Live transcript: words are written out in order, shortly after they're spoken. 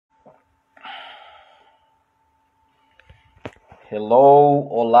Hello,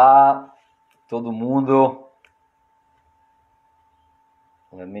 olá, todo mundo.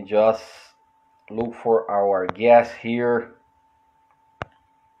 Let me just look for our guest here.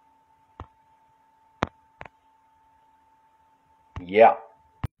 Yeah.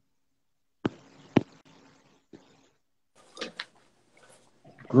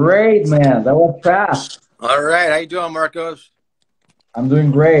 Great, man. That was fast. All right, how you doing, Marcos? I'm doing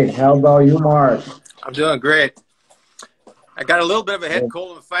great. How about you, Mark? I'm doing great. I got a little bit of a head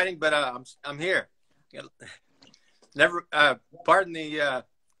cold and fighting, but I'm here. Never pardon the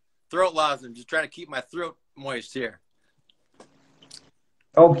throat loss. I'm just trying to keep my throat moist here.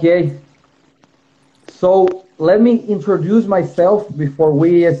 Okay. So let me introduce myself before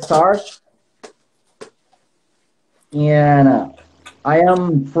we start. And I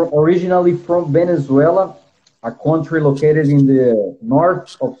am originally from Venezuela, a country located in the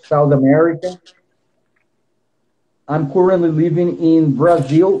north of South America. I'm currently living in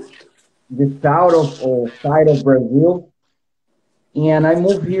Brazil, the south of side of Brazil. And I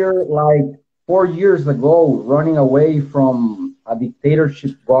moved here like 4 years ago, running away from a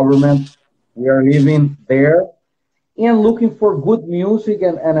dictatorship government. We are living there and looking for good music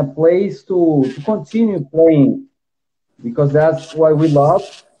and a place to continue playing because that's what we love.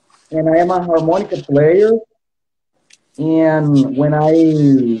 And I am a harmonica player. And when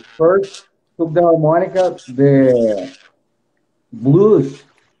I first took the harmonica, the blues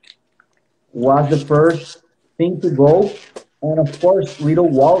was the first thing to go. And of course, Little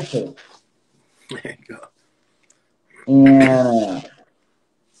Walter. There you go. And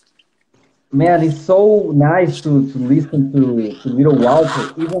man, it's so nice to listen to Little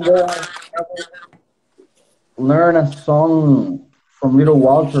Walter, even though I haven't learned a song from Little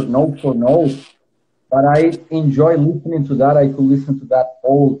Walter note for note. But I enjoy listening to that. I could listen to that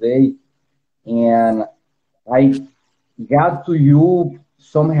all day. And I got to you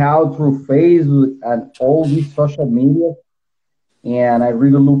somehow through Facebook and all these social media. And I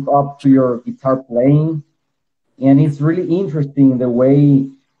really look up to your guitar playing. And it's really interesting the way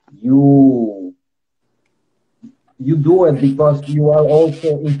you you do it because you are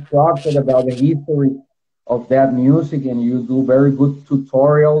also instructed about the history of that music and you do very good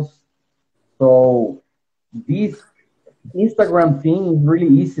tutorials. So this Instagram thing is really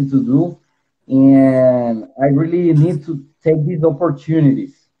easy to do, and I really need to take these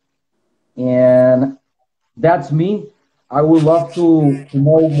opportunities. And that's me. I would love to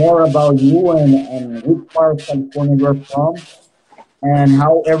know more about you and which part of California you're from and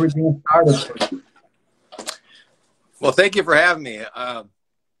how everything started for you. Well, thank you for having me.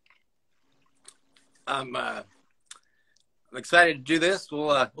 I'm excited to do this.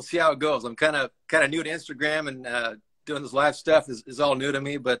 We'll see how it goes. I'm kind of new to Instagram and doing this live stuff is all new to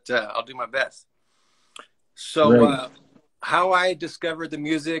me, but I'll do my best. So Great. how I discovered the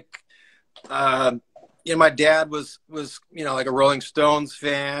music, my dad was like a Rolling Stones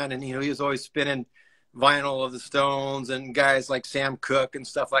fan, and he was always spinning vinyl of the Stones and guys like Sam Cooke and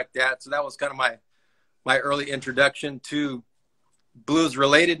stuff like that. So that was kind of my early introduction to blues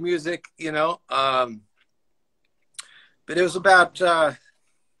related music, but it was about, I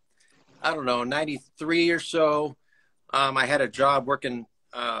don't know, 93 or so. I had a job working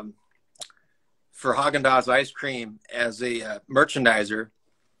for Haagen-Dazs ice cream as a merchandiser.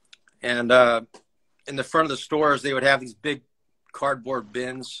 And in the front of the stores, they would have these big cardboard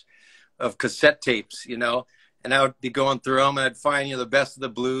bins of cassette tapes, and I would be going through them and I'd find, the best of the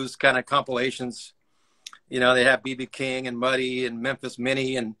blues kind of compilations. They have B.B. King and Muddy and Memphis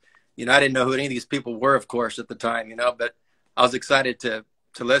Minnie. And, I didn't know who any of these people were, of course, at the time, but I was excited to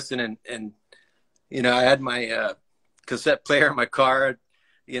listen. And I had my cassette player in my car,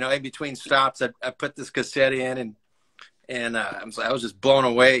 in between stops, I put this cassette in and I was just blown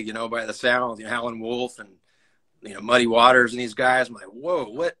away, by the sound, Howlin' Wolf and, Muddy Waters and these guys. I'm like, whoa,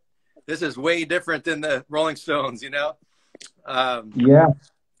 what? This is way different than the Rolling Stones, Yeah.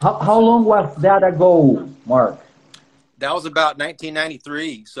 How long was that ago, Mark? That was about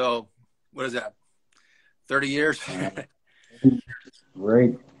 1993. So what is that? 30 years?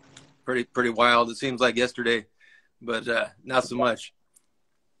 Great. Pretty wild. It seems like yesterday, but not so much.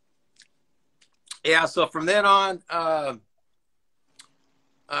 Yeah. So from then on, I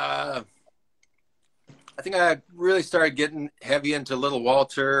think I really started getting heavy into Little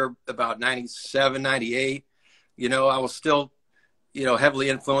Walter about 97, 98. I was still, heavily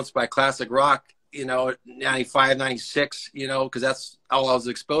influenced by classic rock, 95, 96, because that's all I was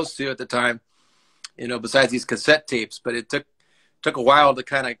exposed to at the time, besides these cassette tapes. But it took a while to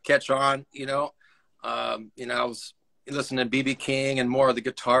kind of catch on, I was listening to B.B. King and more of the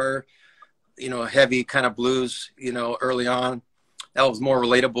guitar, heavy kind of blues, early on. that was more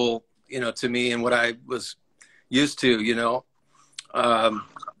relatable, to me and what I was used to,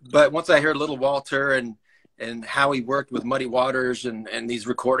 but once I heard Little Walter and how he worked with Muddy Waters and these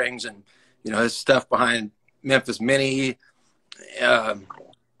recordings and, his stuff behind Memphis Minnie,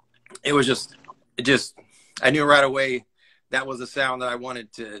 it just, I knew right away that was the sound that I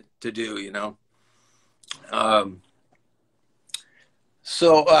wanted to do,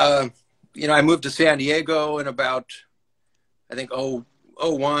 So, I moved to San Diego in about, I think,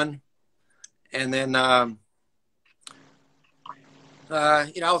 01. And then, I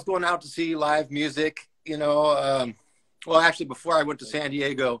was going out to see live music, well, actually, before I went to San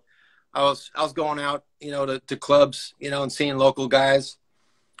Diego, I was going out, to clubs, and seeing local guys,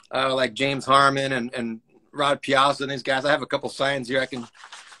 like James Harmon and Rod Piazza and these guys. I have a couple signs here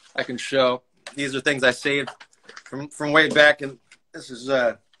I can show. These are things I saved from way back, and this is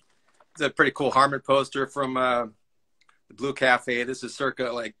it's a pretty cool Harmon poster from the Blue Cafe. This is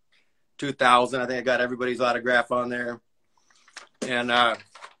circa like 2000. I think I got everybody's autograph on there. And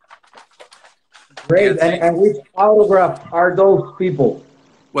great. And which autograph are those people?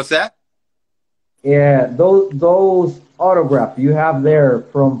 What's that? Yeah, those autographs you have there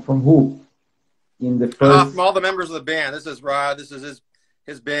from who? In the first... From all the members of the band. This is Rod. This is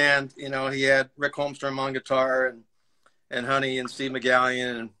his band. He had Rick Holmstrom on guitar and Honey and Steve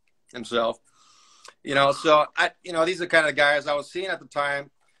McGallion and himself. So these are the kind of guys I was seeing at the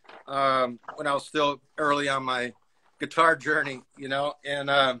time when I was still early on my guitar journey. And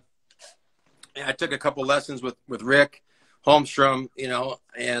I took a couple lessons with Rick Holmstrom.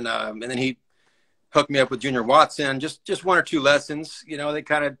 And then he hooked me up with Junior Watson, just one or two lessons. They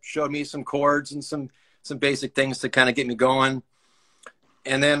kind of showed me some chords and some basic things to kind of get me going.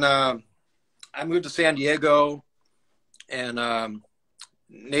 And then I moved to San Diego, and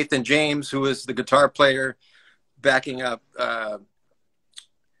Nathan James, who was the guitar player backing up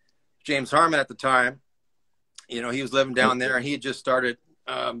James Harmon at the time, he was living down there, and he had just started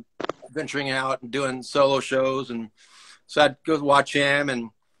venturing out and doing solo shows. And so I'd go watch him and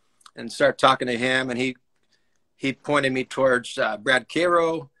start talking to him, and he pointed me towards Brad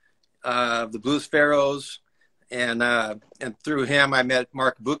Cairo, the Blues Pharaohs, and through him I met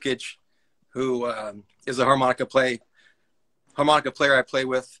Mark Vukic, who is a harmonica player I play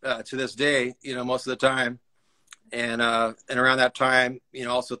with to this day, most of the time. And around that time,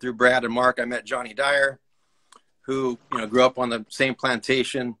 also through Brad and Mark, I met Johnny Dyer, who grew up on the same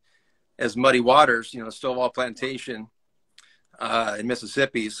plantation as Muddy Waters, Stovall Plantation in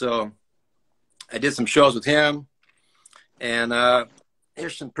Mississippi. So I did some shows with him, and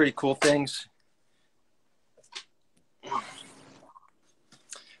here's some pretty cool things.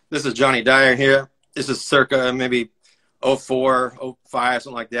 This is Johnny Dyer here. This is circa maybe 04, 05,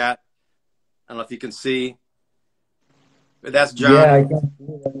 something like that. I don't know if you can see, but that's Johnny. Yeah, I can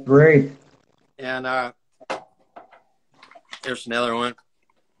see. That's great. And here's another one.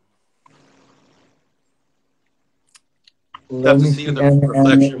 Let me see the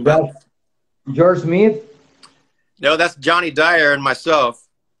reflection. That's George Smith? No, that's Johnny Dyer and myself.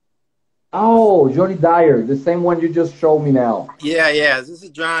 Oh, Johnny Dyer, the same one you just showed me now. Yeah. This is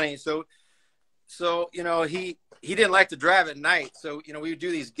Johnny. So he didn't like to drive at night. So, we would do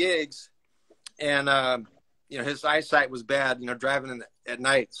these gigs, and, his eyesight was bad, driving at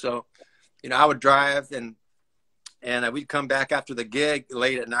night. So, I would drive, and we'd come back after the gig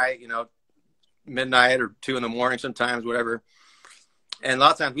late at night, midnight or 2 in the morning, sometimes, whatever. And a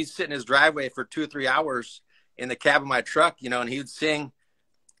lot of times we'd sit in his driveway for 2 or 3 hours in the cab of my truck, and he would sing,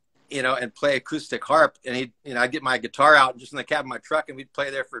 and play acoustic harp. And I'd get my guitar out just in the cab of my truck, and we'd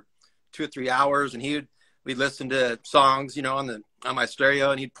play there for 2 or 3 hours. And we'd listen to songs, on my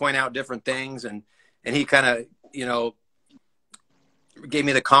stereo, and he'd point out different things. And he kind of, gave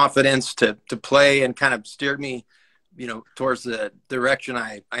me the confidence to play, and kind of steered me, towards the direction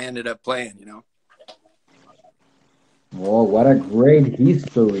I ended up playing, Oh, what a great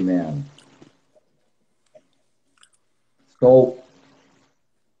history, man. So,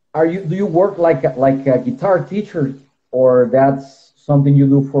 do you work like a guitar teacher, or that's something you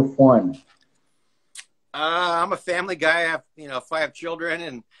do for fun? I'm a family guy. I have, 5 children,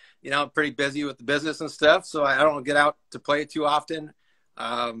 and, I'm pretty busy with the business and stuff, so I don't get out to play too often.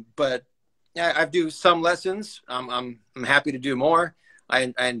 But yeah, I do some lessons. I'm happy to do more.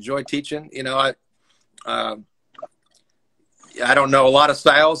 I enjoy teaching. I don't know a lot of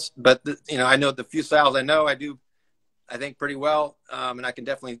styles, but I know the few styles I know, I think pretty well. And I can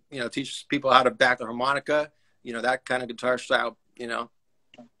definitely, teach people how to back the harmonica, that kind of guitar style,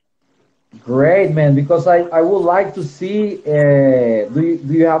 Great, man, because I would like to see, do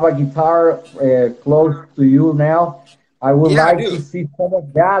you have a guitar close to you now? I would Yeah, I like do. to see some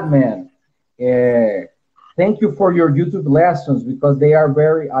of that, man. Thank you for your YouTube lessons because they are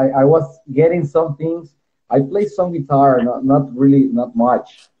very. I was getting some things. I play some guitar, not really, not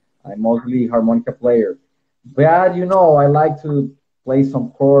much. I'm mostly harmonica player, but I like to play some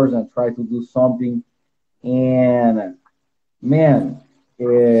chords and try to do something. And man,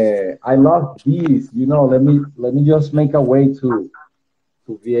 I love these. Let me just make a way to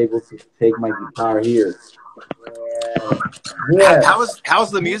be able to take my guitar here. And yeah,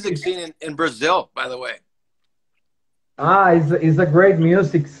 How's the music scene in Brazil, by the way? it's a great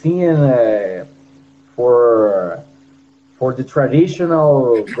music scene for the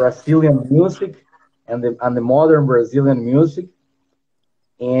traditional Brazilian music and the modern Brazilian music,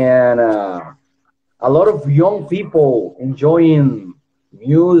 and a lot of young people enjoying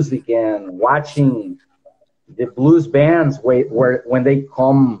music and watching the blues bands when they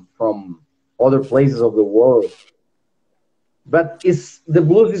come from other places of the world. But the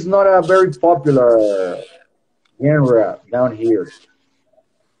blues is not a very popular genre down here.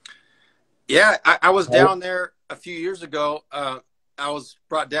 Yeah, I was Right? down there a few years ago. I was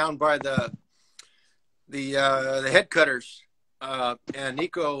brought down by the head cutters and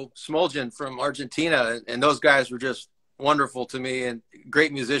Nico Smoljan from Argentina, and those guys were just wonderful to me and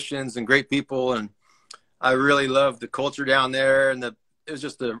great musicians and great people, and I really loved the culture down there, and it was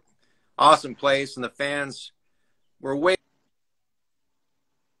just an awesome place, and the fans were way.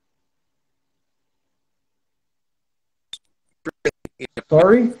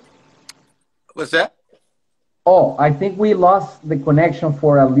 Sorry? What's that? Oh, I think we lost the connection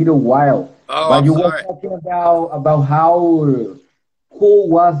for a little while. Oh, But I'm you were sorry. talking about how cool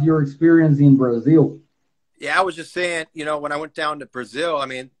was your experience in Brazil. Yeah, I was just saying, when I went down to Brazil, I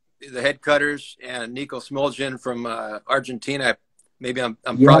mean, the head cutters and Nico Smoljan from Argentina. Maybe I'm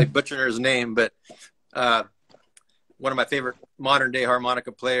Yeah, probably butchering his name, but uh, one of my favorite modern day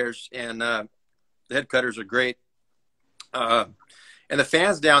harmonica players, and the head cutters are great. Uh, and the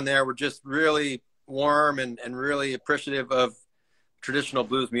fans down there were just really warm and really appreciative of traditional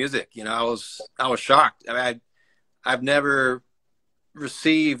blues music. I was shocked. I mean, I've never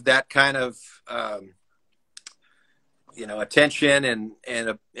received that kind of attention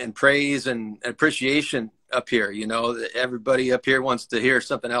and praise and appreciation up here. Everybody up here wants to hear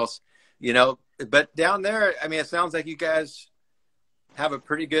something else. But down there, I mean, it sounds like you guys have a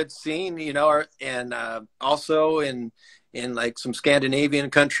pretty good scene. And also in like some Scandinavian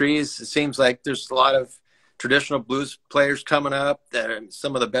countries, it seems like there's a lot of traditional blues players coming up that are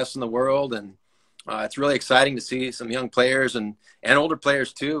some of the best in the world, and it's really exciting to see some young players and older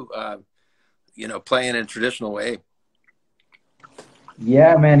players too, playing in a traditional way.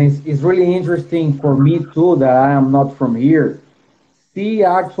 yeah, man, it's really interesting for me too that I am not from here. See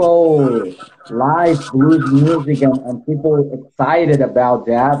actual live blues music and people excited about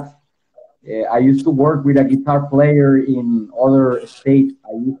that. I used to work with a guitar player in other states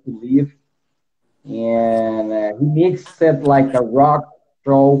I used to live, and he mixed it like a rock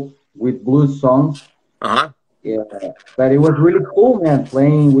show with blues songs. Uh-huh. Yeah, but it was really cool, man,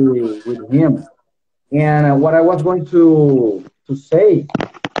 playing with him. And what I was going to say,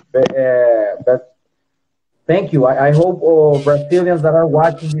 but thank you. I hope Brazilians that are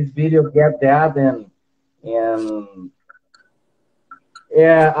watching this video get that and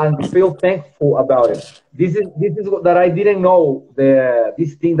yeah, and feel thankful about it. This is what that I didn't know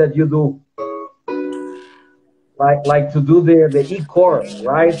this thing that you do, like to do the e chorus,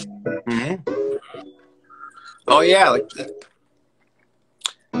 right? Mm-hmm. Oh yeah, like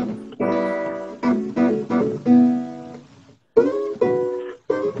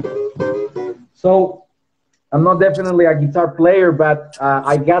So I'm not definitely a guitar player, but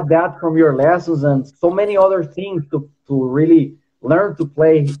I got that from your lessons and so many other things to really learn to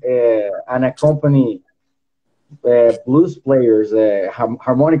play and accompany blues players,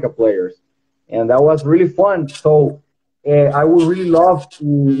 harmonica players, and that was really fun. So I would really love to,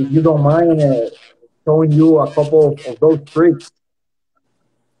 if you don't mind, showing you a couple of those tricks.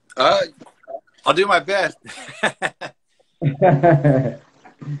 uh, I'll do my best.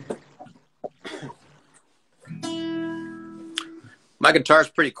 My guitar's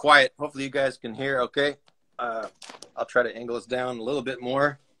pretty quiet. Hopefully you guys can hear okay. I'll try to angle this down a little bit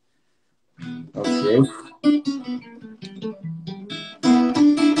more. Okay.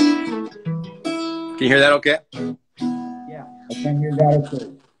 Can you hear that okay? Yeah, I can hear that.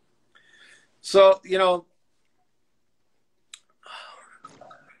 Okay. So,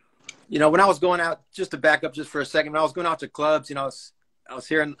 when I was going out, just to back up just for a second, when I was going out to clubs, I was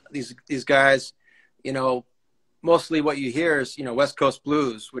hearing these guys, mostly what you hear is, West Coast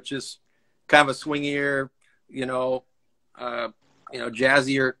blues, which is kind of a swingier, you know,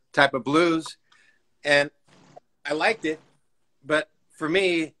 jazzier type of blues, and I liked it. But for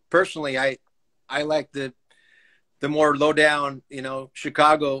me personally, I like the more low down, you know,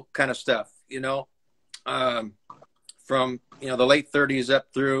 Chicago kind of stuff, you know, from, you know, the late 30s up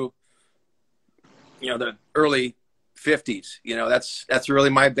through, you know, the early 50s. You know, that's really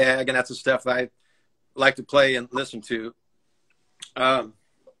my bag, and that's the stuff I like to play and listen to.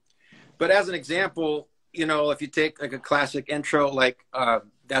 But as an example, you know, if you take like a classic intro like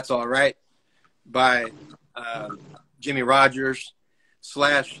That's All Right by Jimmy Rogers /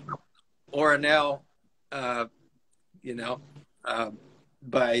 Nelle, you know,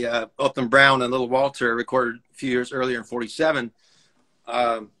 by Othello Brown and Little Walter, recorded a few years earlier in '47.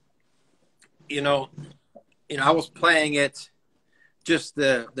 You know, I was playing it just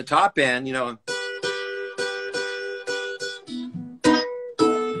the top end, you know.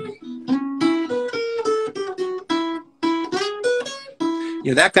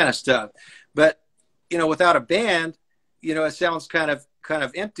 You know, that kind of stuff. But, you know, without a band, you know, it sounds kind of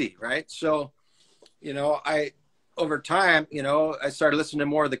empty, right? So, you know, over time, you know, I started listening to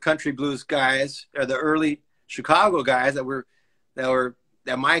more of the country blues guys, or the early Chicago guys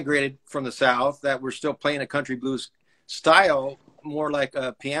that migrated from the South, that were still playing a country blues style, more like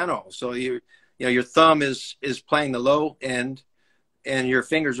a piano. So you know, your thumb is playing the low end, and your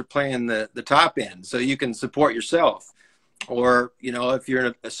fingers are playing the top end, so you can support yourself. Or, you know, if you're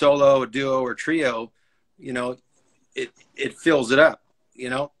in a solo, a duo, or trio, you know, it fills it up, you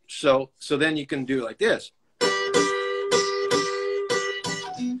know. So then you can do it like this.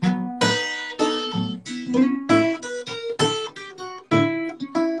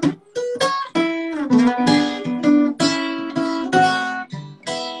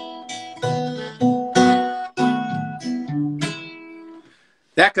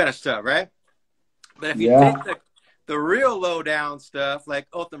 That kind of stuff, right? But if you take the real low down stuff, like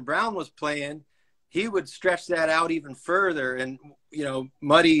Othello Brown was playing, he would stretch that out even further. And, you know,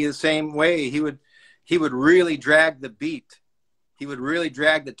 Muddy the same way. He would really drag the beat. He would really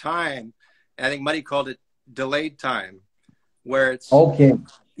drag the time. And I think Muddy called it delayed time, where it's, okay,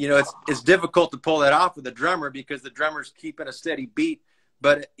 you know, it's difficult to pull that off with a drummer, because the drummer's keeping a steady beat.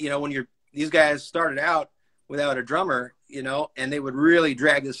 But, you know, when these guys started out without a drummer, you know, and they would really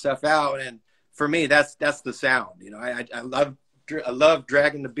drag this stuff out. And for me, that's the sound. You know, I love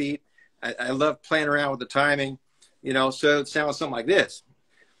dragging the beat. I love playing around with the timing, you know. So it sounds something like this,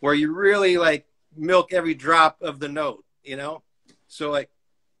 where you really like milk every drop of the note, you know. So like,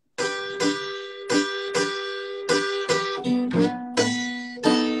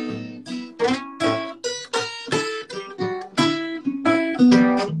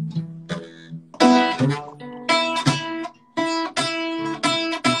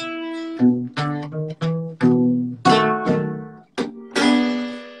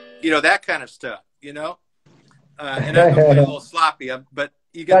 you know, that kind of stuff, you know. And I'm a little sloppy, but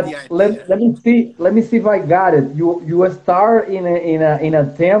you got the idea. Let me see if I got it. You start in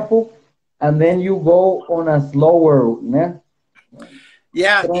a tempo, and then you go on a slower, man.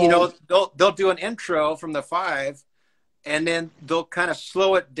 Yeah, you know, they'll do an intro from the 5, and then they'll kind of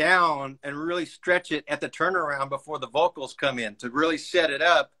slow it down and really stretch it at the turnaround before the vocals come in, to really set it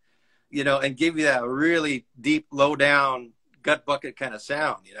up, you know, and give you that really deep, low down, gut bucket kind of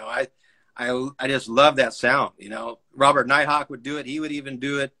sound. You know, I just love that sound. You know, Robert Nighthawk would do it. He would even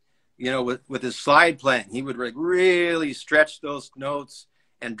do it, you know, with his slide playing. He would like really stretch those notes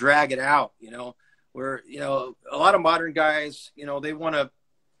and drag it out, you know. Where, you know, a lot of modern guys, you know, they want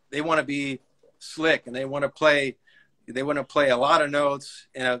to be slick, and they want to play a lot of notes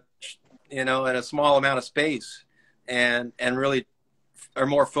in a small amount of space, and really are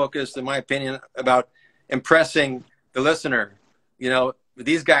more focused, in my opinion, about impressing the listener. You know,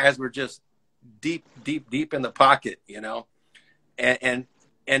 these guys were just deep in the pocket, you know, and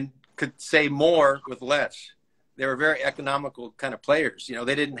could say more with less. They were very economical kind of players. You know,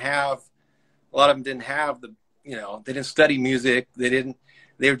 a lot of them didn't have you know, they didn't study music. They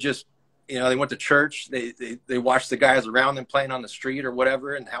were just, you know, they went to church. They watched the guys around them playing on the street or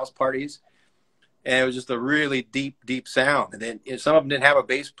whatever in house parties. And it was just a really deep sound. And then, you know, some of them didn't have a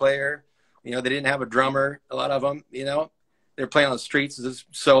bass player. You know, they didn't have a drummer. A lot of them, you know, they're playing on the streets as a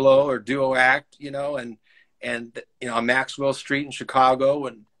solo or duo act, you know, and you know, on Maxwell Street in Chicago,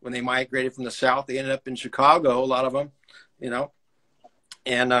 when they migrated from the South, they ended up in Chicago, a lot of them, you know,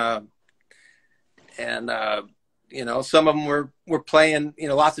 and you know, some of them were playing, you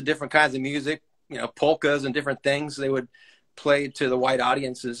know, lots of different kinds of music, you know, polkas and different things. They would play to the white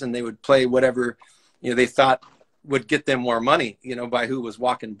audiences, and they would play whatever, you know, they thought would get them more money, you know, by who was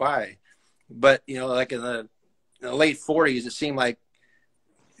walking by. But, you know, like in the in the late 40s, it seemed like,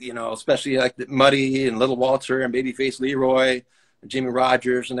 you know, especially like Muddy and Little Walter and Babyface Leroy, and Jimmy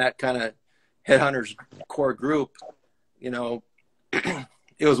Rogers and that kind of Headhunters core group, you know,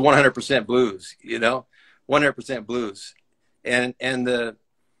 it was 100% blues, you know, 100% blues. And the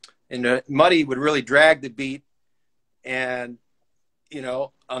Muddy would really drag the beat and, you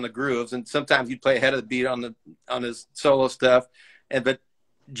know, on the grooves. And sometimes he'd play ahead of the beat on his solo stuff. But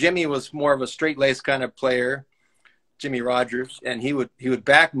Jimmy was more of a straight-laced kind of player, Jimmy Rogers, and he would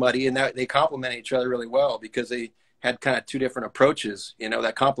back Muddy, and they complemented each other really well because they had kind of two different approaches, you know,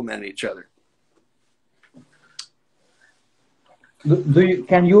 that complemented each other.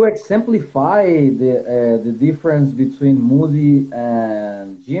 Can you exemplify the difference between Moody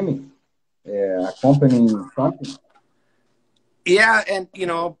and Jimmy accompanying something? Yeah, and you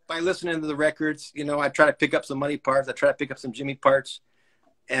know, by listening to the records, you know, I try to pick up some Muddy parts, I try to pick up some Jimmy parts,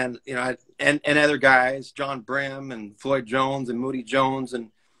 and you know, and other guys, John Brim and Floyd Jones and Moody Jones, and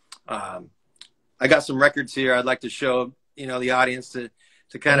I got some records here I'd like to show, you know, the audience to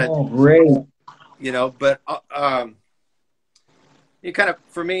kind of, oh, great, you know, but you kind of,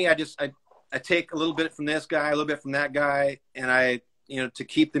 for me, I take a little bit from this guy, a little bit from that guy, and you know, to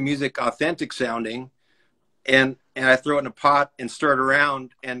keep the music authentic sounding, and I throw it in a pot and stir it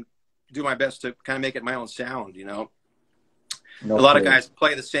around and do my best to kind of make it my own sound, you know. A lot of guys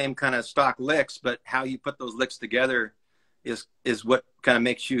play the same kind of stock licks, but how you put those licks together is what kind of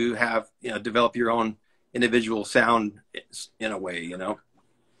makes you have, you know, develop your own individual sound in a way, you know.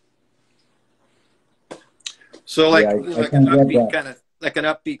 So like, yeah, like an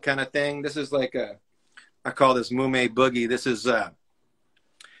upbeat kind of thing. This is like I call this Mumea boogie. This is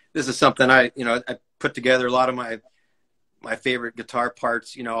something I put together a lot of my favorite guitar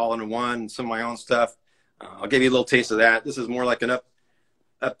parts, you know, all in one, some of my own stuff. I'll give you a little taste of that. This is more like an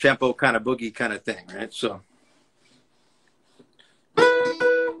up tempo kind of boogie kind of thing, right? So.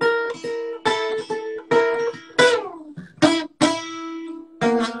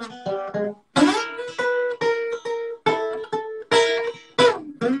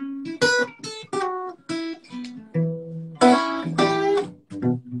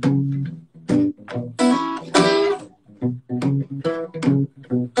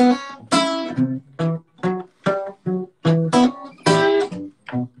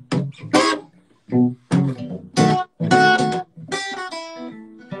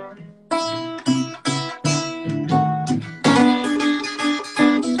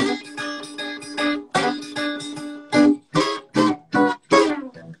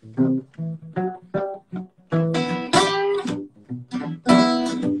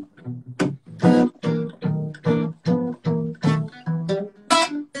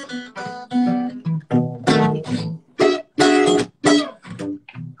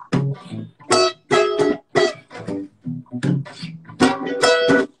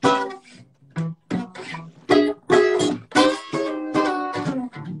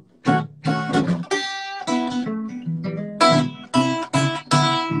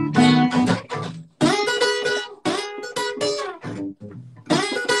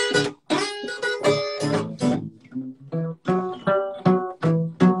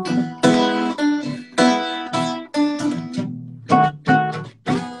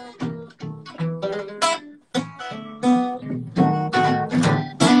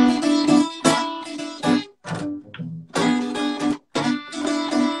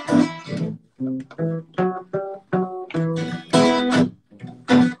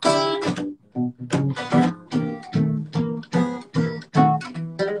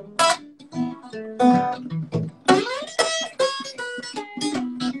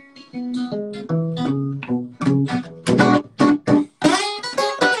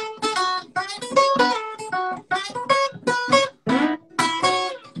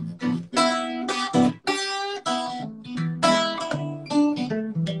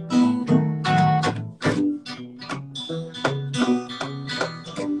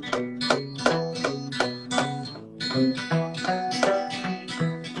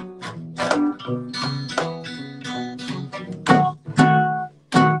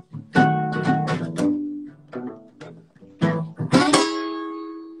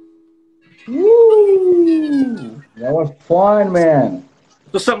 Woo! That was fun, man.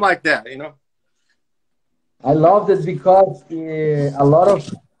 So something like that, you know. I loved it because a lot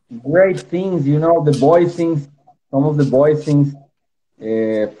of great things, you know, the boy things, some of the boy things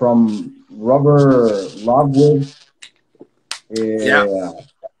from Robert Lovewood. Yeah.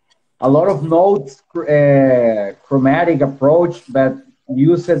 A lot of notes, chromatic approach, but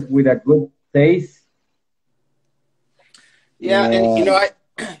use it with a good taste. Yeah, and you know,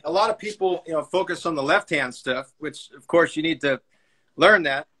 a lot of people, focus on the left-hand stuff, which of course you need to learn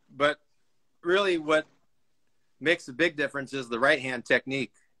that. But really, what makes a big difference is the right-hand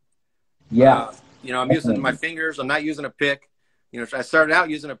technique. Yeah. I'm using my fingers. I'm not using a pick. I started out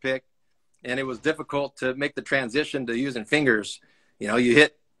using a pick, and it was difficult to make the transition to using fingers. You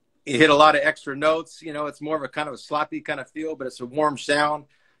hit a lot of extra notes. It's more of a kind of a sloppy kind of feel, but it's a warm sound.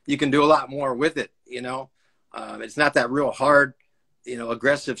 You can do a lot more with it. It's not that real hard,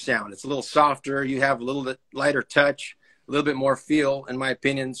 aggressive sound. It's a little softer. You have a little bit lighter touch, a little bit more feel, in my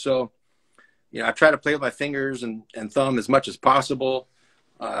opinion. So, I try to play with my fingers and thumb as much as possible.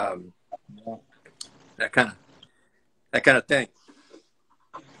 That kind of thing.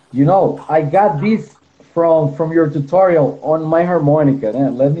 I got this from your tutorial on my harmonica.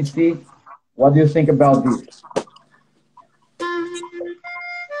 Let me see. What do you think about this?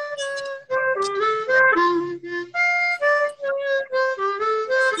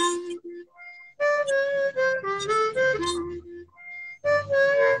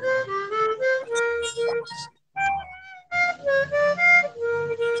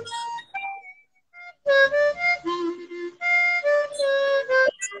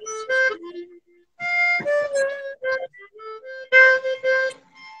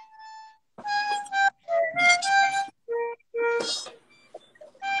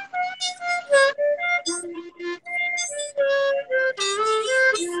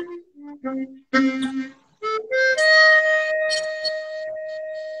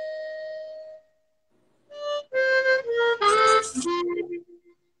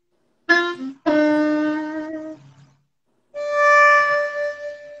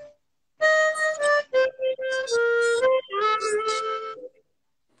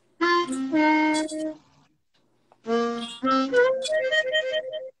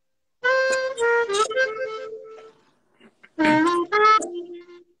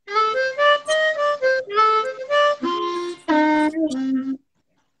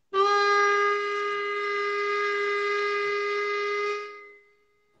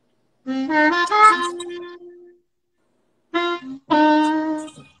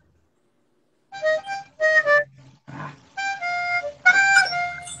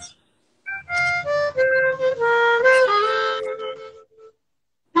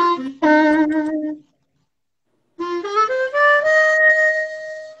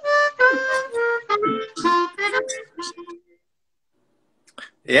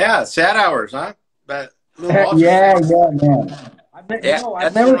 Yeah, sad hours, huh? But Yeah, man.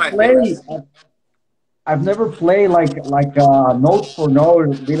 I've never played. I've never played like note for note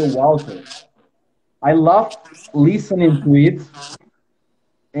Little Walter. I love listening to it,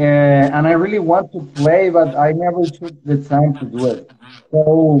 and I really want to play, but I never took the time to do it.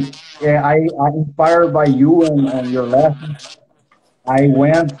 So yeah, I inspired by you and your lesson. I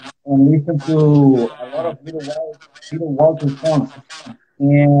went and listened to a lot of Little Walter songs,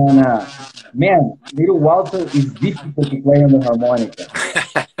 and man, Little Walter is difficult to play on the harmonica.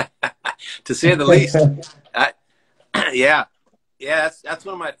 to say the least. Yeah, that's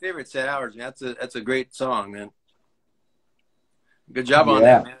one of my favorite sad hours, man. That's a great song, man. Good job on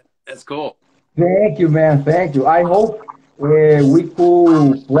that, man. That's cool. Thank you, man. Thank you. I hope we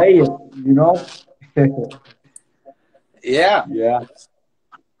could play it. Yeah. Yeah.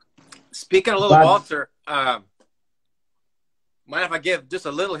 Speaking of Little Walter, mind if I give just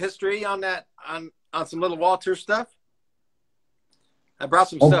a little history on that, on some Little Walter stuff? I brought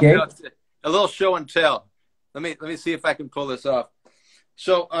some stuff out, a little show and tell. Let me see if I can pull this off.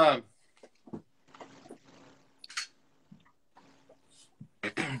 So,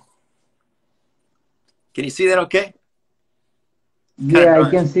 can you see that okay? Yeah, I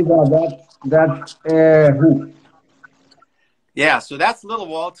can see that who? Yeah, so that's Little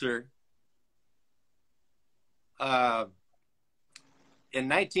Walter in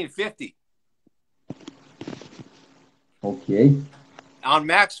 1950. Okay. On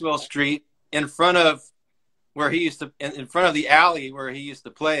Maxwell Street, in front of where he used to, in front of the alley where he used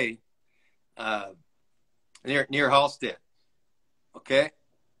to play, near Halstead. Okay.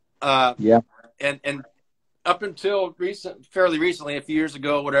 Yeah. And up until fairly recently, a few years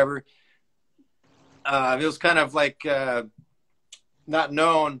ago, whatever, it was kind of like not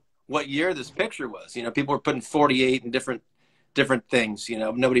known what year this picture was. People were putting 48 and different things.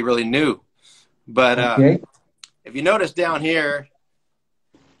 Nobody really knew. But if you notice down here,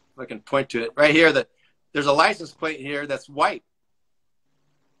 if I can point to it right here, there's a license plate here that's white.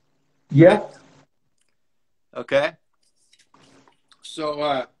 Yeah. Okay.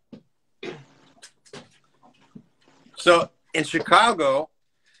 So in Chicago,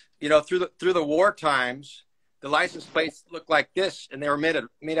 through the war times, the license plates looked like this, and they were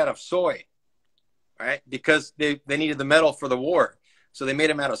made out of soy, right? Because they needed the metal for the war, so they made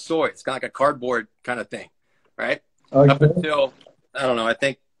them out of soy. It's kind of like a cardboard kind of thing, right? Okay. Up until, I don't know, I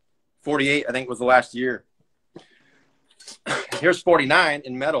think 48, I think was the last year. Here's 49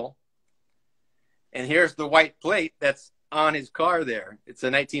 in metal, and here's the white plate that's on his car there. It's a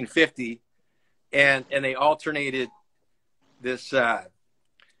 1950, and they alternated this,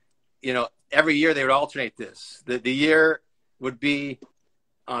 you know, every year they would alternate this. The year would be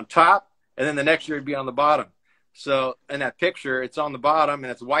on top, and then the next year would be on the bottom. So in that picture, it's on the bottom,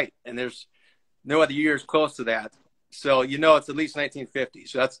 and it's white, and there's no other years close to that. So you know it's at least 1950.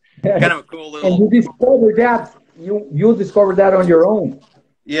 So that's kind of a cool little... And you discovered that, you discovered that on your own.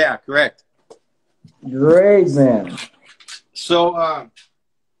 Yeah, correct. Great, man. So,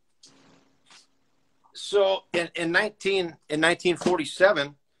 in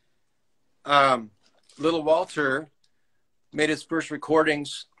 1947, little Walter made his first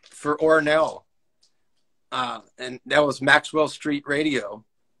recordings for Nelle, and that was Maxwell Street Radio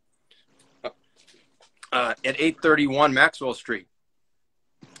at 831 Maxwell Street.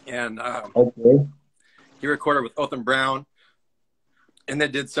 And okay. He recorded with Otham Brown, and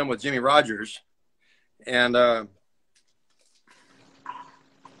then did some with Jimmy Rogers. And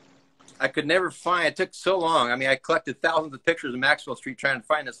I could never find, it took so long. I mean, I collected thousands of pictures of Maxwell Street trying to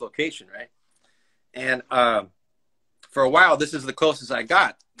find this location, right? And for a while, this is the closest I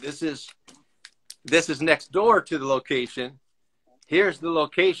got. This is next door to the location. Here's the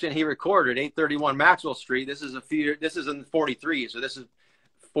location he recorded, 831 Maxwell Street. This is this is in 43, so this is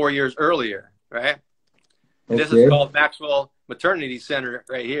 4 years earlier, right? And this is called Maxwell Maternity Center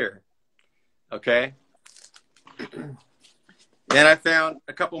right here. Okay. Then I found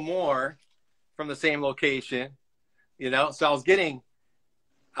a couple more from the same location, you know. So I was getting,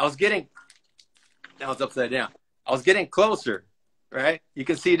 now it's upside down. I was getting closer, right? You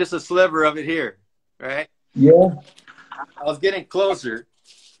can see just a sliver of it here, right? Yeah. I was getting closer,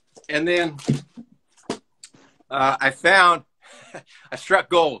 and then I found, I struck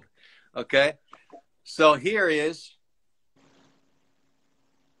gold. Okay. So here is,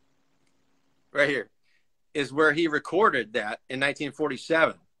 right here, is where he recorded that in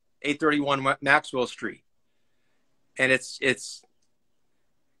 1947, 831 Maxwell Street. And it says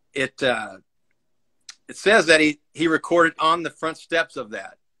that he recorded on the front steps of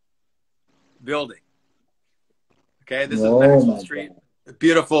that building. Okay, this is Maxwell Street. A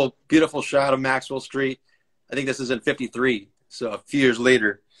beautiful, beautiful shot of Maxwell Street. I think this is in 53, so a few years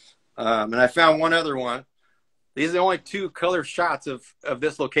later. And I found one other one. These are the only two color shots of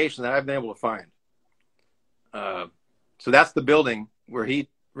this location that I've been able to find. So that's the building where he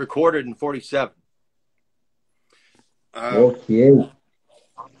recorded in 47. Okay.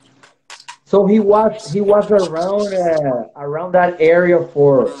 So he was around that area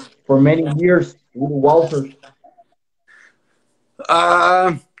for many years, Walter.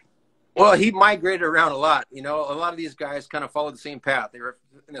 Well, he migrated around a lot. You know, a lot of these guys kind of followed the same path. They were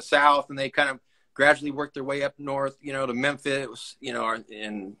in the South, and they kind of gradually worked their way up north, you know, to Memphis, you know,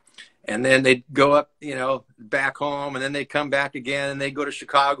 and then they'd go up, you know, back home, and then they come back again, and they go to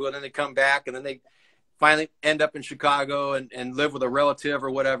Chicago, and then they come back, and then they finally end up in Chicago and live with a relative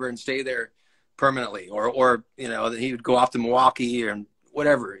or whatever and stay there permanently. Or you know, he would go off to Milwaukee or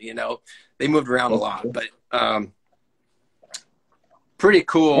whatever, you know. They moved around a lot, but pretty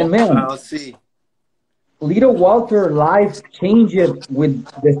cool. And man, let's see. Little Walter's life changed with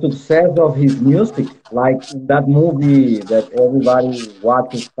the success of his music, like in that movie that everybody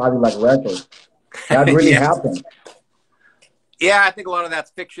watches, Fabulous Records. That really happened. Yeah, I think a lot of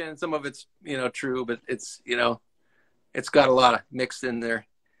that's fiction. Some of it's, you know, true, but it's, you know, it's got a lot of mixed in there.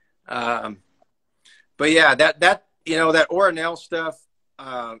 But yeah, that you know, that Nelle stuff,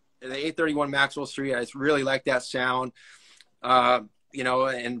 the 831 Maxwell Street, I really like that sound. You know,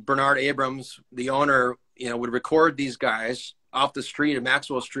 and Bernard Abrams, the owner, you know, would record these guys off the street of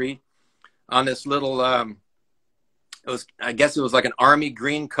Maxwell Street on this little, I guess it was like an army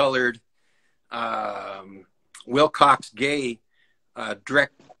green colored Wilcox Gay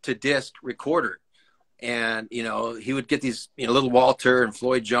direct to disc recorder. And, you know, he would get these, you know, little Walter and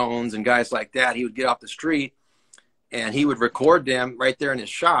Floyd Jones and guys like that. He would get off the street and he would record them right there in his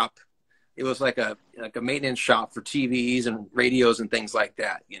shop. It was like a maintenance shop for TVs and radios and things like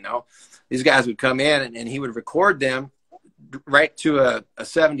that. You know, these guys would come in and he would record them right to a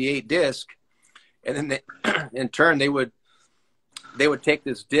 78 disc. And then in turn, they would take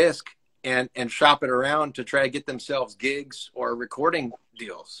this disc and shop it around to try to get themselves gigs or recording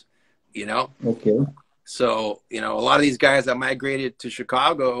deals, you know? Okay. So, you know, a lot of these guys that migrated to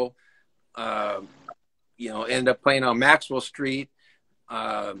Chicago, ended up playing on Maxwell Street,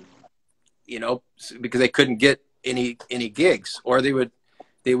 because they couldn't get any gigs, or they would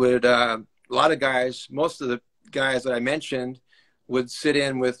a lot of guys, most of the guys that I mentioned would sit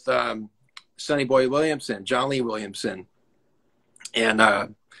in with Sonny Boy Williamson, John Lee Williamson, and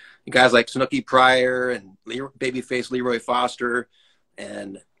guys like Snooky Pryor and Babyface Leroy Foster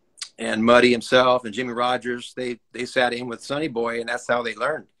and Muddy himself and Jimmy Rogers. They sat in with Sonny Boy, and that's how they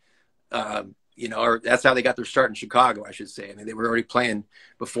learned. Or that's how they got their start in Chicago, I should say. I mean, they were already playing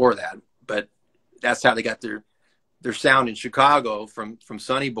before that, but that's how they got their sound in Chicago from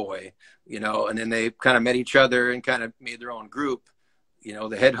Sonny Boy, and then they kind of met each other and kind of made their own group, the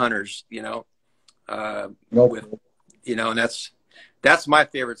Headhunters, and that's my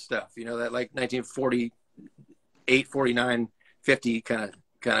favorite stuff, that like 1948, 49, 50 kind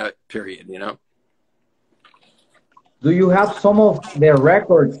of period, Do you have some of their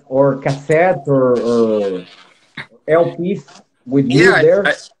records or cassettes or LPs with you there?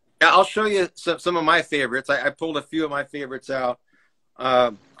 I'll show you some of my favorites. I pulled a few of my favorites out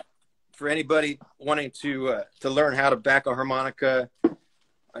for anybody wanting to learn how to back a harmonica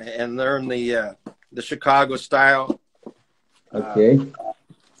and learn the Chicago style. Okay.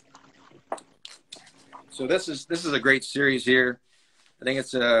 So this is a great series here. I think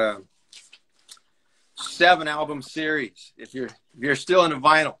it's a 7-album series. If you're still into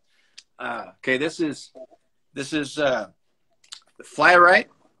vinyl, okay. This is the Fly Right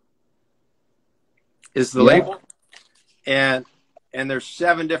is the label, and there's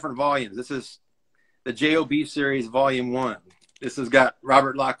 7 different volumes. This is the JOB series, Volume 1. This has got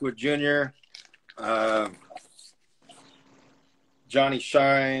Robert Lockwood Jr., Johnny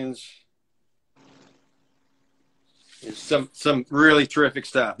Shines. There's some really terrific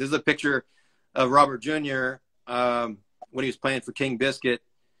stuff. This is a picture of Robert Jr. When he was playing for King Biscuit,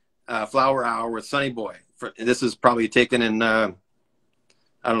 Flower Hour with Sonny Boy. This is probably taken in,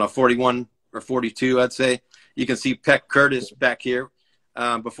 41 or 42, I'd say. You can see Peck Curtis back here.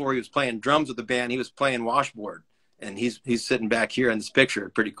 Before he was playing drums with the band, he was playing washboard. And he's sitting back here in this picture.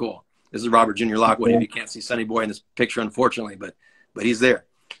 Pretty cool. This is Robert Jr. Lockwood. You can't see Sonny Boy in this picture, unfortunately, but he's there.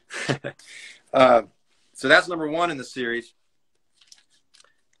 So that's number 1 in the series.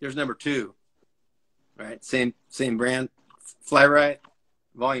 Here's number 2. Right, same brand, Fly Right,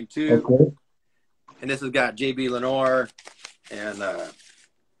 Volume 2. Okay. And this has got J.B. Lenore and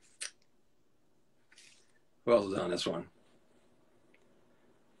who else is on this one?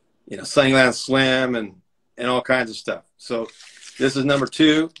 Sunnyland Slim and all kinds of stuff. So this is number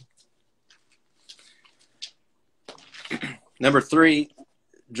 2. Number 3,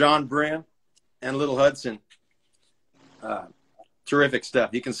 John Brim and Little Hudson. Terrific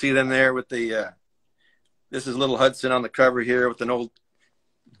stuff. You can see them there with the this is Little Hudson on the cover here with an old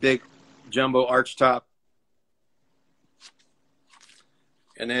big jumbo arch top.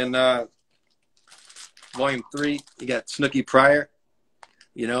 And then Volume 3, you got Snooky Pryor,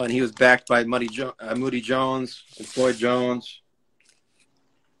 and he was backed by Moody Jones and Floyd Jones.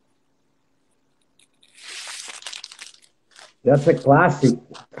 That's a classic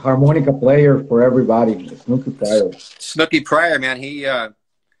harmonica player for everybody, Snooky Pryor. Snooky Pryor, man, he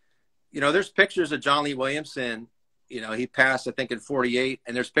there's pictures of John Lee Williamson. He passed, I think, in 48,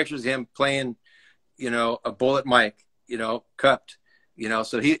 and there's pictures of him playing, a bullet mic, cupped,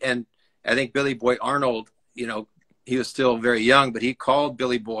 so and I think Billy Boy Arnold, he was still very young, but he called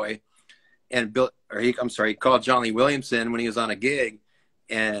Billy Boy and he called John Lee Williamson when he was on a gig,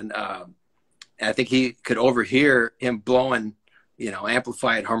 and I think he could overhear him blowing,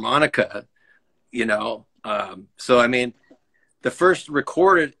 amplified harmonica, so I mean, the first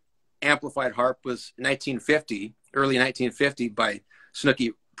recorded amplified harp was early 1950 by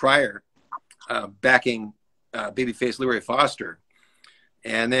Snooky Pryor, backing Babyface Leroy Foster.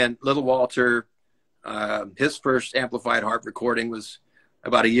 And then Little Walter, his first amplified harp recording was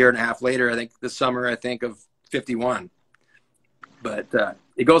about a year and a half later, I think the summer, of 51. But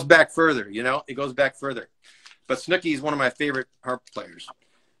it goes back further, it goes back further. But Snooky is one of my favorite harp players.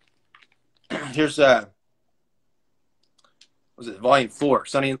 Here's Volume 4,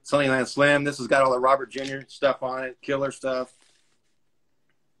 Sunnyland Slim. This has got all the Robert Jr. stuff on it, killer stuff.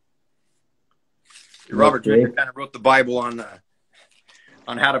 Robert Jr. kind of wrote the Bible on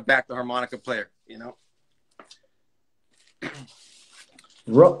how to back the harmonica player,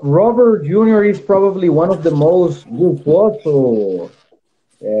 Robert Jr. is probably one of the most virtuoso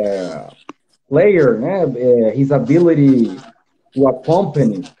player. His ability to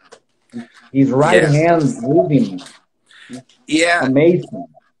accompany his right hand moving. Yeah, amazing.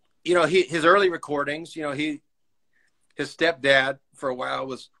 His early recordings, his stepdad for a while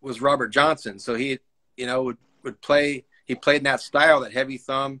was Robert Johnson, so he you know, would play. He played in that style, that heavy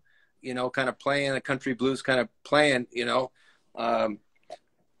thumb, you know, kind of playing a country blues kind of playing, you know.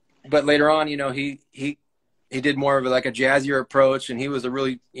 But later on, you know, he did more of like a jazzier approach, and he was a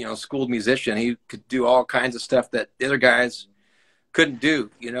really, you know, schooled musician. He could do all kinds of stuff that the other guys couldn't do,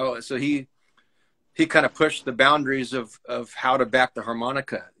 you know. So he kind of pushed the boundaries of how to back the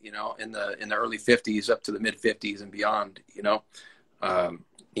harmonica, you know, in the early 50s up to the mid 50s and beyond, you know.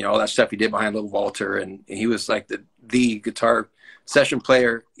 You know, all that stuff he did behind Little Walter, and he was like the guitar session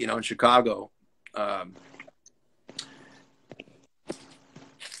player, you know, in Chicago.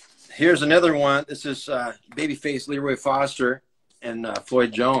 Here's another one. This is Babyface Leroy Foster and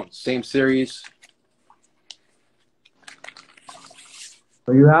Floyd Jones, same series.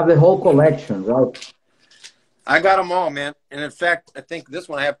 So you have the whole collection, right? I got them all, man. And in fact, I think this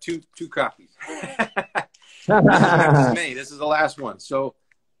one I have two copies. This is the last one. So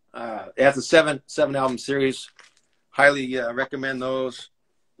it has a seven album series. Highly recommend those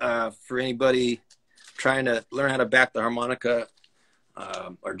for anybody trying to learn how to back the harmonica,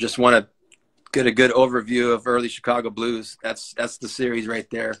 or just want to get a good overview of early Chicago blues. That's the series right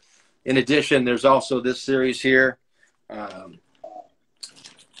there. In addition, there's also this series here.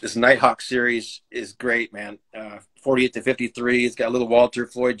 This Nighthawk series is great, man. 48 to 53. It's got Little Walter,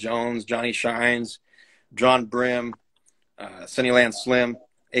 Floyd Jones, Johnny Shines, John Brim, Sunnyland Slim,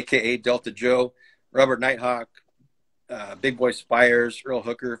 a.k.a. Delta Joe, Robert Nighthawk, Big Boy Spires, Earl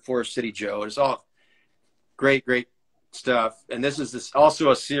Hooker, Forest City Joe. It's all great stuff. And this is also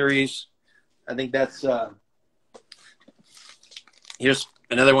a series. I think that's here's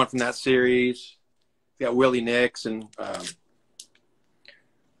another one from that series. We got Willie Nix and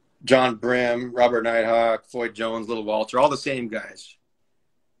John Brim, Robert Nighthawk, Floyd Jones, Little Walter, all the same guys.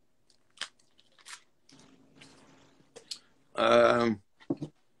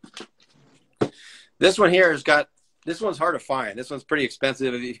 This one here this one's hard to find. This one's pretty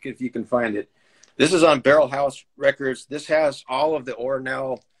expensive if you can find it. This is on Barrel House Records. This has all of the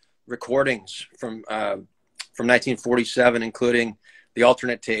Ornell recordings from 1947, including the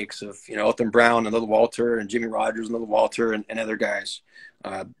alternate takes of, you know, Elton Brown and Little Walter and Jimmy Rogers and Little Walter and other guys.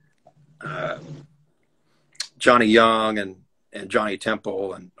 Johnny Young and Johnny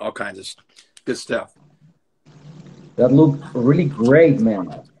Temple and all kinds of good stuff. That looks really great,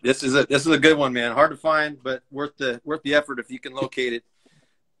 man. This is a good one, man. Hard to find, but worth the effort if you can locate it.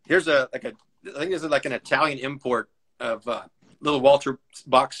 Here's I think this is like an Italian import of Little Walter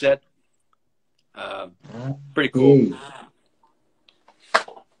box set. Pretty cool.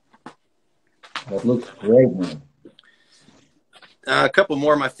 That looks great, man. A couple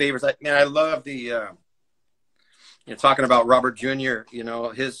more of my favorites. I love the talking about Robert Jr. You know,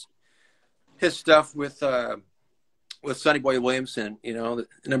 his stuff with Sonny Boy Williamson. You know,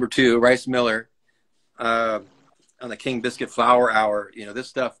 number 2, Rice Miller, on the King Biscuit Flower Hour. You know, this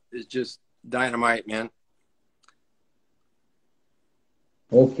stuff is just dynamite, man.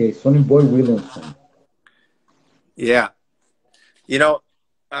 Okay, Sonny Boy Williamson. Yeah, the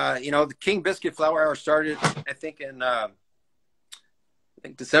King Biscuit Flower Hour started, I think, in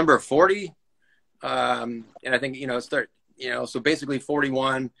December of 40, and I think so basically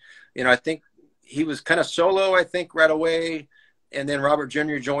 41. You know, I think he was kind of solo, I think, right away, and then Robert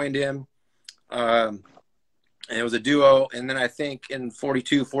Jr. joined him, and it was a duo. And then I think in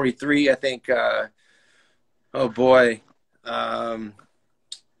 42, 43, I think,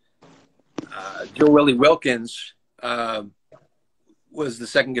 Joe Willie Wilkins was the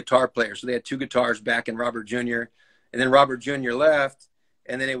second guitar player. So they had 2 guitars back in Robert Jr. And then Robert Jr. left,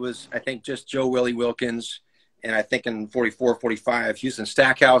 and then it was, I think, just Joe Willie Wilkins. And I think in 44, 45, Houston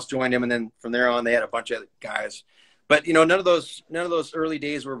Stackhouse joined him. And then from there on, they had a bunch of guys. But, you know, none of those early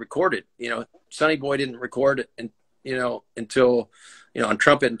days were recorded. You know, Sonny Boy didn't record it, until, on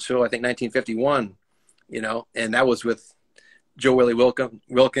trumpet until I think 1951, and that was with Joe Willie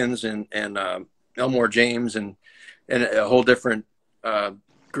Wilkins and Elmore James and a whole different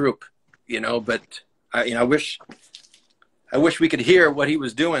group, but I wish we could hear what he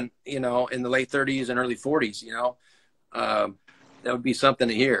was doing, in the late 30s and early 40s, that would be something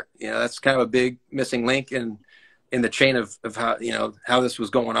to hear. That's kind of a big missing link in the chain of how, how this was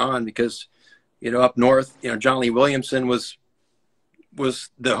going on, because, up north, John Lee Williamson was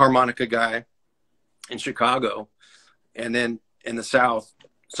the harmonica guy in Chicago. And then in the South,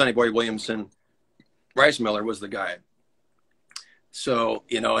 Sonny Boy Williamson, Rice Miller was the guy. So,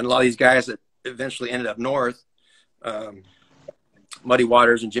 and a lot of these guys that eventually ended up north, Muddy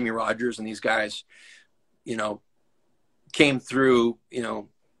Waters and Jimmy Rogers and these guys, came through,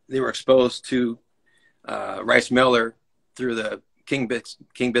 they were exposed to Rice Miller through the King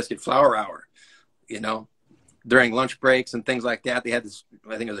Biscuit Flower Hour. you know, during lunch breaks and things like that. They had this,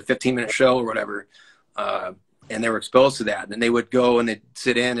 I think it was a 15-minute show or whatever, and they were exposed to that. And they would go and they'd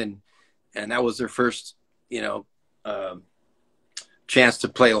sit in, and that was their first, you know, chance to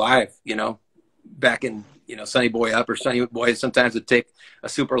play live, you know, back in, you know, Sunny Boy Up or Sunny Boy. Sometimes would take a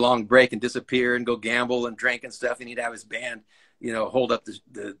super long break and disappear and go gamble and drink and stuff. And he'd have his band, you know, hold up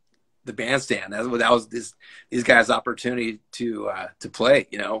the bandstand. That was these guys' opportunity to play,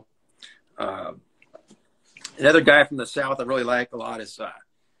 you know. Another guy from the South I really like a lot is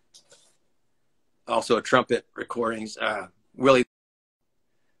also a trumpet recordings, Willie.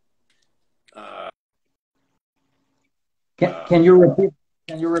 Can you repeat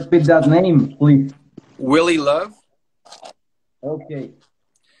that name, please? Willie Love. Okay.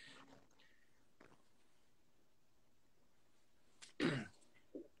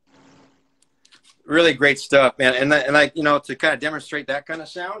 Really great stuff, man. And like, you know, to kind of demonstrate that kind of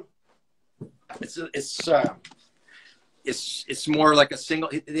sound, it's more like a single.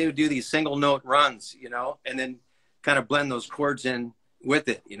 They would do these single note runs, you know, and then kind of blend those chords in with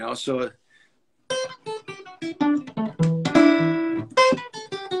it, you know. So.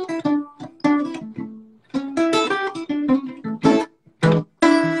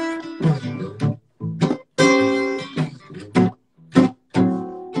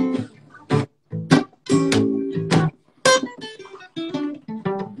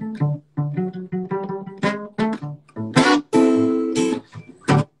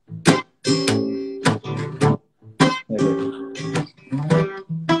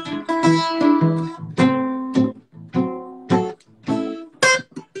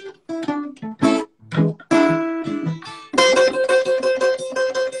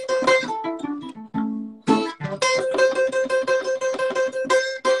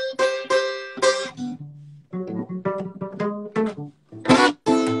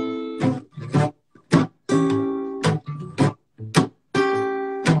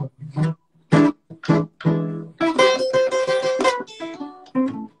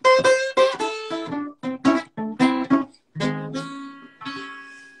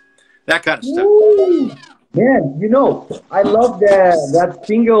 That kind of stuff. Ooh, man, you know, I love that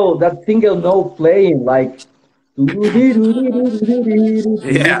single note playing, like. Yeah.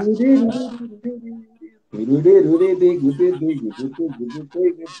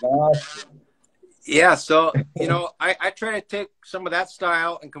 Yeah, so, you know, I try to take some of that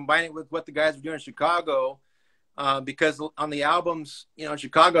style and combine it with what the guys were doing in Chicago, because on the albums, you know, in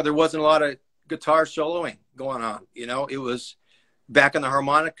Chicago, there wasn't a lot of guitar soloing going on. You know, it was back on the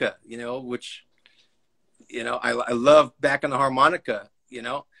harmonica, you know, which, you know, I love back on the harmonica, you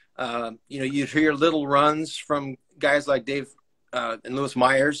know. You know, you'd hear little runs from guys like Dave and Louis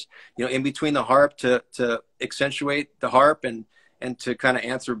Myers, you know, in between the harp to accentuate the harp and to kind of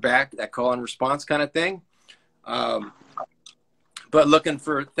answer back, that call and response kind of thing. But looking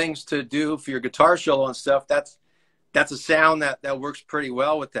for things to do for your guitar solo and stuff, that's a sound that works pretty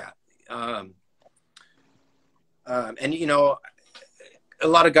well with that. And, you know, a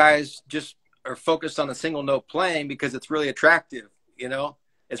lot of guys just are focused on the single note playing because it's really attractive, you know,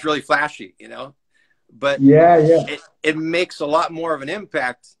 it's really flashy, you know, but it makes a lot more of an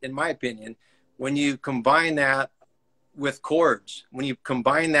impact, in my opinion, when you combine that with chords, when you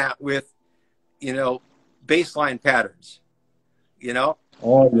combine that with, you know, bass line patterns, you know.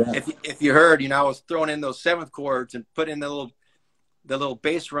 Oh yeah. If you heard, you know, I was throwing in those seventh chords and put in the little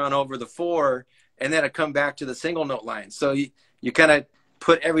bass run over the four, and then I come back to the single note line. So you kind of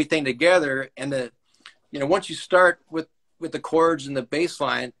put everything together, and you know, once you start with the chords and the bass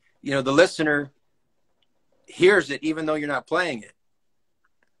line, you know, the listener hears it even though you're not playing it,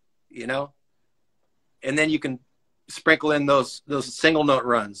 you know, and then you can sprinkle in those single note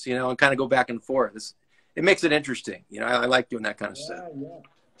runs, you know, and kind of go back and forth. It makes it interesting. You know, I like doing that kind of stuff.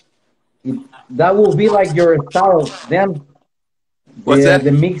 That will be like your style then. What's that?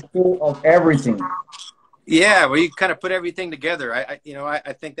 The mixture of everything. Yeah, well, you kind of put everything together. I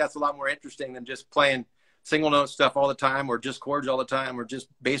think that's a lot more interesting than just playing single note stuff all the time, or just chords all the time, or just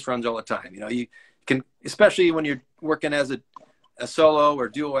bass runs all the time. You know, you can, especially when you're working as a solo or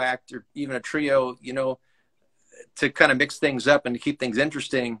duo act or even a trio, you know, to kind of mix things up and to keep things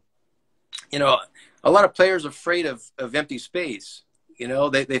interesting. You know, a lot of players are afraid of empty space. You know,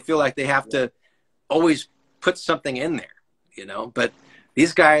 they feel like they have to always put something in there, you know, but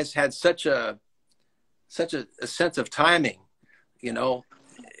these guys had such a sense of timing, you know.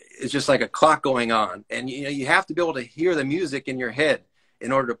 It's just like a clock going on, and you know, you have to be able to hear the music in your head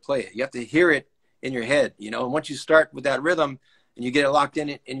in order to play it. You have to hear it in your head, you know, and once you start with that rhythm and you get it locked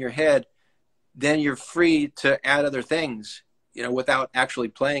in your head, then you're free to add other things, you know, without actually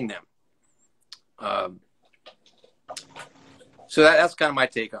playing them. So that's kind of my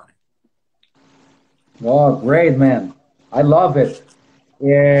take on it. Oh, great, man. I love it.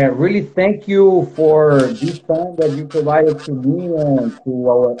 Yeah, really thank you for this time that you provided to me and to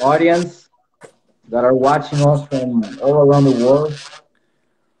our audience that are watching us from all around the world.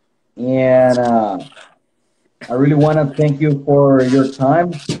 And I really want to thank you for your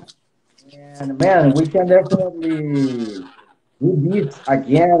time. And man, we can definitely do this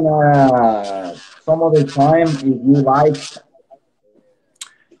again some other time if you like.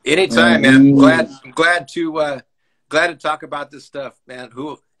 Anytime, And man. we, I'm glad to talk about this stuff, man.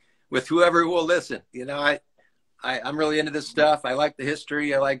 With whoever will listen. You know, I'm really into this stuff. I like the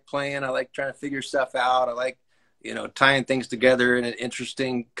history. I like playing. I like trying to figure stuff out. I like, you know, tying things together in an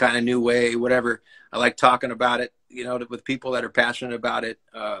interesting kind of new way, whatever. I like talking about it, you know, with people that are passionate about it.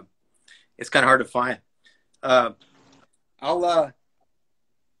 It's kind of hard to find. Let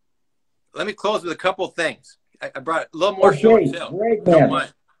me close with a couple of things. I brought a little more show and tell. Great, man.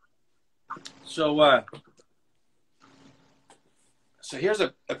 So here's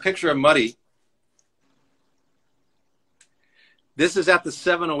a picture of Muddy. This is at the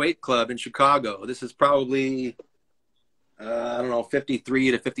 708 Club in Chicago. This is probably, I don't know,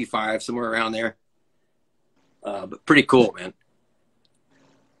 53 to 55, somewhere around there. But pretty cool, man.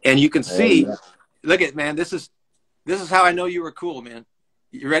 And you can see, look at, man, this is how I know you were cool, man.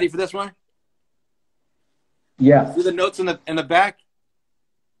 You ready for this one? Yeah. See the notes in the back?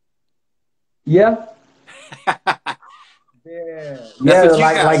 Yeah. Yeah,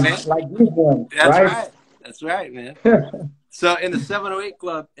 like this one. That's right, man. So in the 708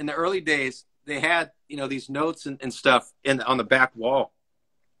 Club, in the early days, they had, you know, these notes and stuff on the back wall.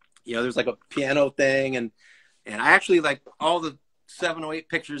 You know, there's like a piano thing, and I actually, like, all the 708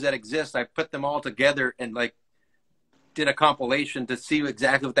 pictures that exist, I put them all together and, like, did a compilation to see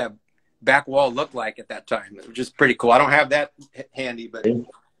exactly what that back wall looked like at that time, which is pretty cool. I don't have that handy, but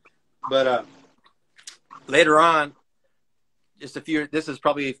later on, just a few, this is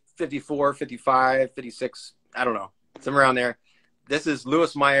probably 54, 55, 56, I don't know, somewhere around there. This is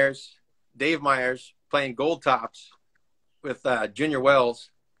Lewis Myers, Dave Myers playing Gold Tops with Junior Wells.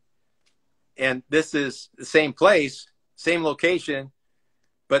 And this is the same place, same location,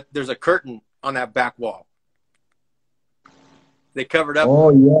 but there's a curtain on that back wall. They covered up. Oh,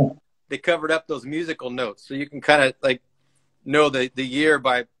 yeah. They covered up those musical notes, so you can kind of, like, know the year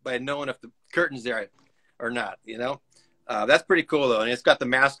by knowing if the curtain's there or not. You know, that's pretty cool though, and it's got the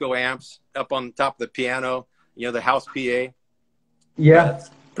Masco amps up on the top of the piano. You know, the house PA. Yeah,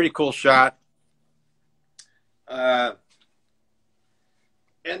 pretty cool shot. And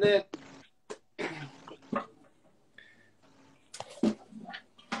then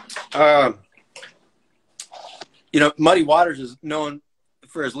you know, Muddy Waters is known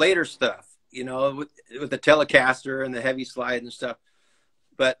for his later stuff, you know, with the Telecaster and the heavy slide and stuff.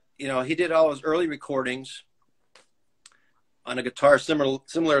 But, you know, he did all his early recordings on a guitar similar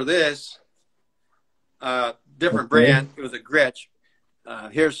to this, different brand. It was a Gretsch.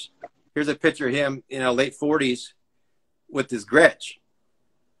 Here's a picture of him, you know, late 40s with his Gretsch.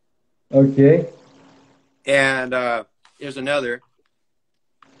 Okay. And here's another.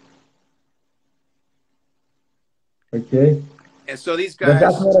 Okay. And so these guys. But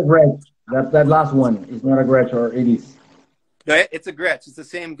that's not a Gretsch. That last one is not a Gretsch, or it is? No, it's a Gretsch. It's the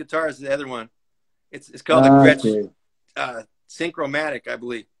same guitar as the other one. It's called a Gretsch Synchromatic, I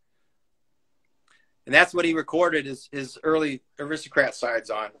believe. And that's what he recorded his early Aristocrat sides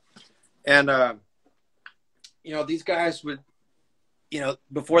on. And, you know, these guys would, you know,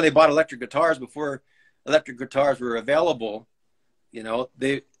 before they bought electric guitars, before electric guitars were available, you know,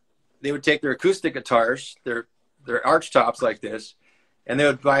 they would take their acoustic guitars, their arch tops like this, and they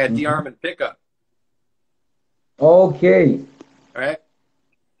would buy a DeArmond pickup. Okay. All right.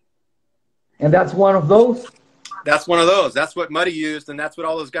 And that's one of those? That's one of those. That's what Muddy used, and that's what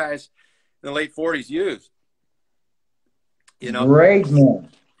all those guys in the late 40s used. You know? Great, man.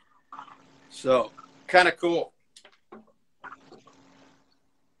 So, kind of cool.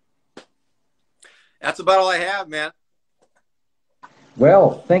 That's about all I have, man.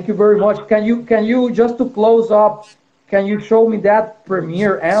 Well, thank you very much. Can you just to close up, can you show me that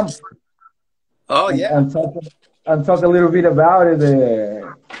Premier amp? Oh, yeah. And talk a little bit about it.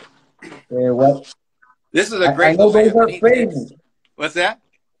 What? This is a great. I know those are famous. What's that?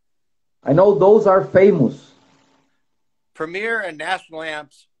 I know those are famous. Premier and National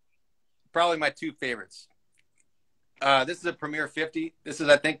amps, probably my two favorites. This is a Premier 50. This is,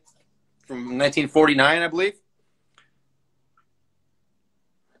 I think, from 1949, I believe.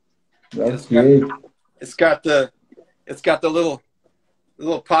 Okay. It's got the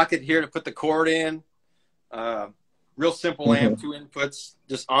little pocket here to put the cord in. Real simple amp, 2 inputs,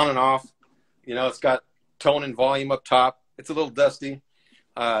 just on and off. You know, it's got tone and volume up top. It's a little dusty.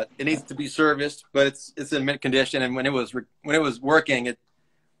 It needs to be serviced, but it's in mint condition. And when it was working, it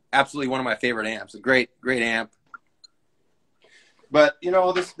absolutely one of my favorite amps. A great amp. But you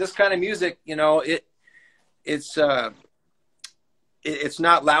know, this kind of music, you know, it's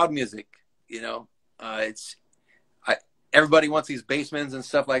not loud music. You know, everybody wants these bassmans and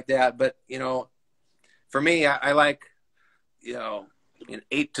stuff like that. But you know, for me, I like, you know, an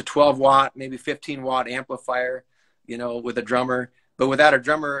 8 to 12 watt, maybe 15 watt amplifier, you know, with a drummer. But without a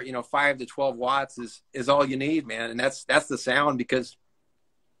drummer, you know, 5 to 12 watts is all you need, man. And that's the sound, because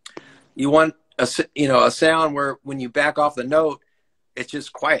you want a sound where when you back off the note, it's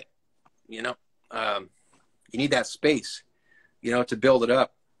just quiet. You know, you need that space, you know, to build it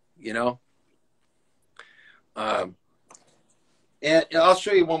up. You know, and I'll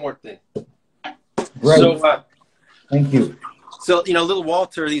show you one more thing. Great. So, thank you. So, you know, Little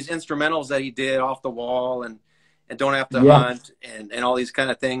Walter, these instrumentals that he did, Off the Wall and Don't Have to Hunt and all these kind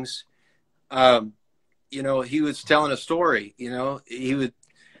of things, you know, he was telling a story. You know, he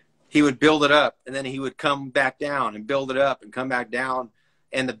would build it up, and then he would come back down and build it up and come back down,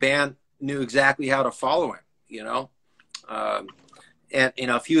 and the band knew exactly how to follow him, you know. And, you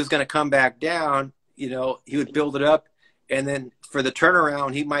know, if he was going to come back down, you know, he would build it up, and then for the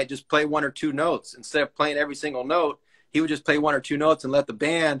turnaround, he might just play 1 or 2 notes. Instead of playing every single note, he would just play 1 or 2 notes and let the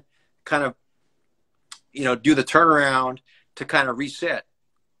band kind of, you know, do the turnaround to kind of reset,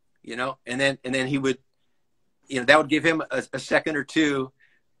 you know, and then he would, you know, that would give him a second or two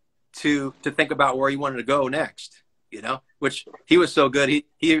to think about where he wanted to go next, you know, which he was so good.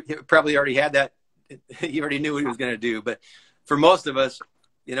 He probably already had that. He already knew what he was going to do. But for most of us,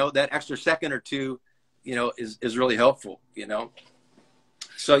 you know, that extra second or two, you know, is really helpful, you know.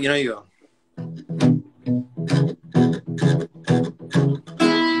 So, you know, you go.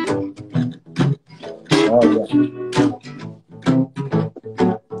 Oh, yeah.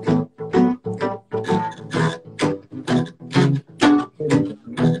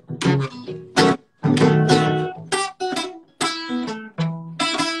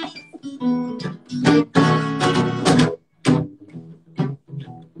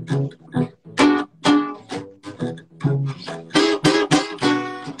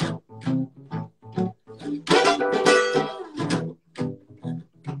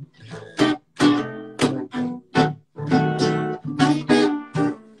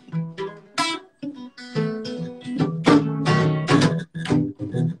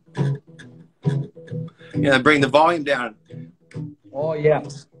 Yeah, bring the volume down. Oh, yeah.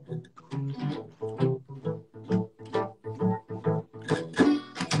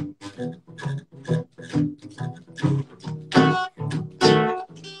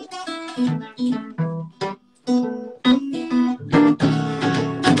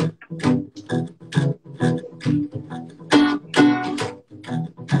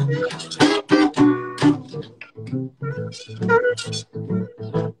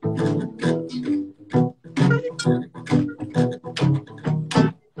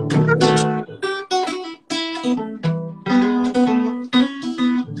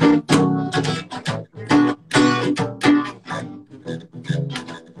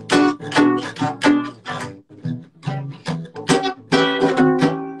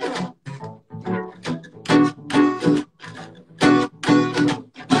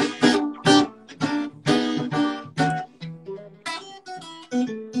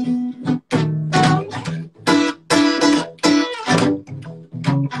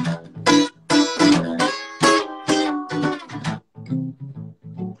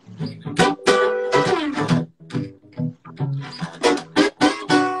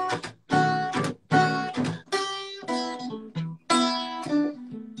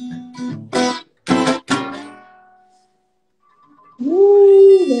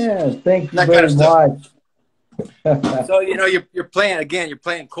 Woo, yeah, thank you That kind very of stuff. much. So, you know, you're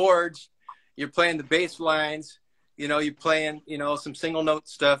playing chords, you're playing the bass lines, you know, you're playing, you know, some single note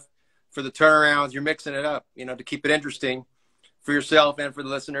stuff for the turnarounds. You're mixing it up, you know, to keep it interesting for yourself and for the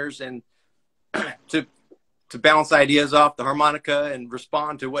listeners, and to bounce ideas off the harmonica and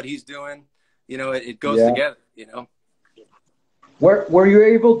respond to what he's doing. You know, it goes Yeah. together, you know. Were you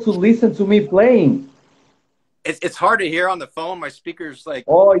able to listen to me playing? It's hard to hear on the phone. My speaker's like,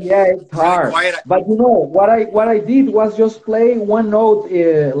 Oh yeah, it's really hard. quiet. But you know what I did was just play 1 note,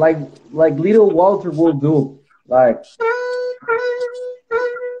 like Little Walter will do, like.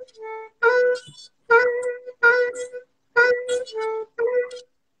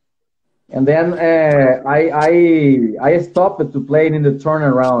 And And then I stopped to play in the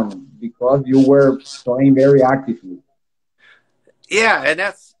turnaround because you were playing very actively. Yeah, and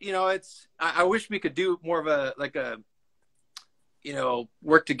that's, you know, it's, I wish we could do more of a, like a, you know,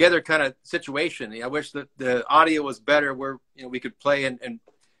 work together kind of situation. I wish that the audio was better where, you know, we could play and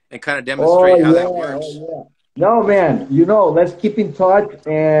kind of demonstrate how that works. Oh, yeah. No, man, you know, let's keep in touch,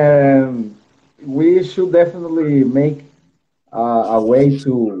 and we should definitely make a way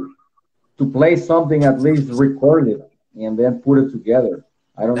to play something, at least record it and then put it together.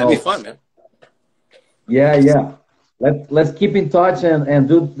 I don't know. That'd be fun, man. Yeah, yeah. Let's keep in touch and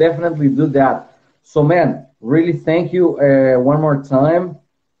definitely do that. So, man, really thank you one more time.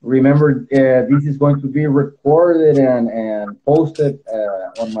 Remember, this is going to be recorded and posted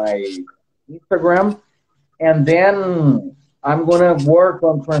on my Instagram, and then I'm gonna work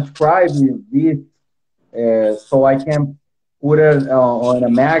on transcribing this so I can put it on a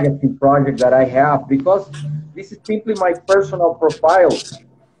magazine project that I have, because this is simply my personal profile.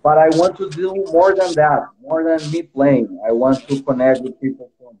 But I want to do more than that, more than me playing. I want to connect with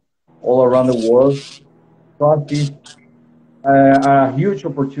people from all around the world. Because it's a huge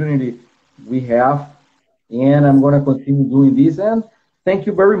opportunity we have, and I'm going to continue doing this. And thank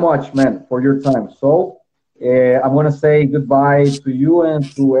you very much, man, for your time. So I'm going to say goodbye to you and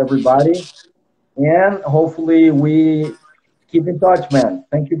to everybody, and hopefully we keep in touch, man.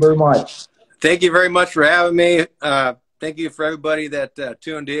 Thank you very much. Thank you very much for having me. Thank you for everybody that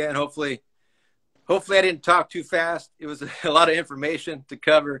tuned in. Hopefully I didn't talk too fast. It was a lot of information to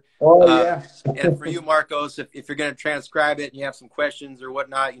cover. Oh, yeah. And for you, Marcos, if you're going to transcribe it and you have some questions or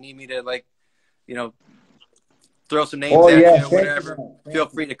whatnot, you need me to, like, you know, throw some names at you or whatever, feel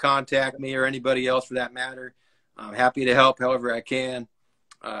free to contact me or anybody else for that matter. I'm happy to help however I can.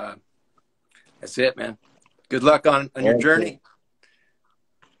 That's it, man. Good luck on your journey.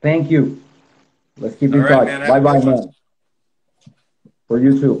 Thank you. Let's keep in touch. Bye-bye, man. For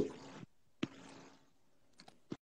you too.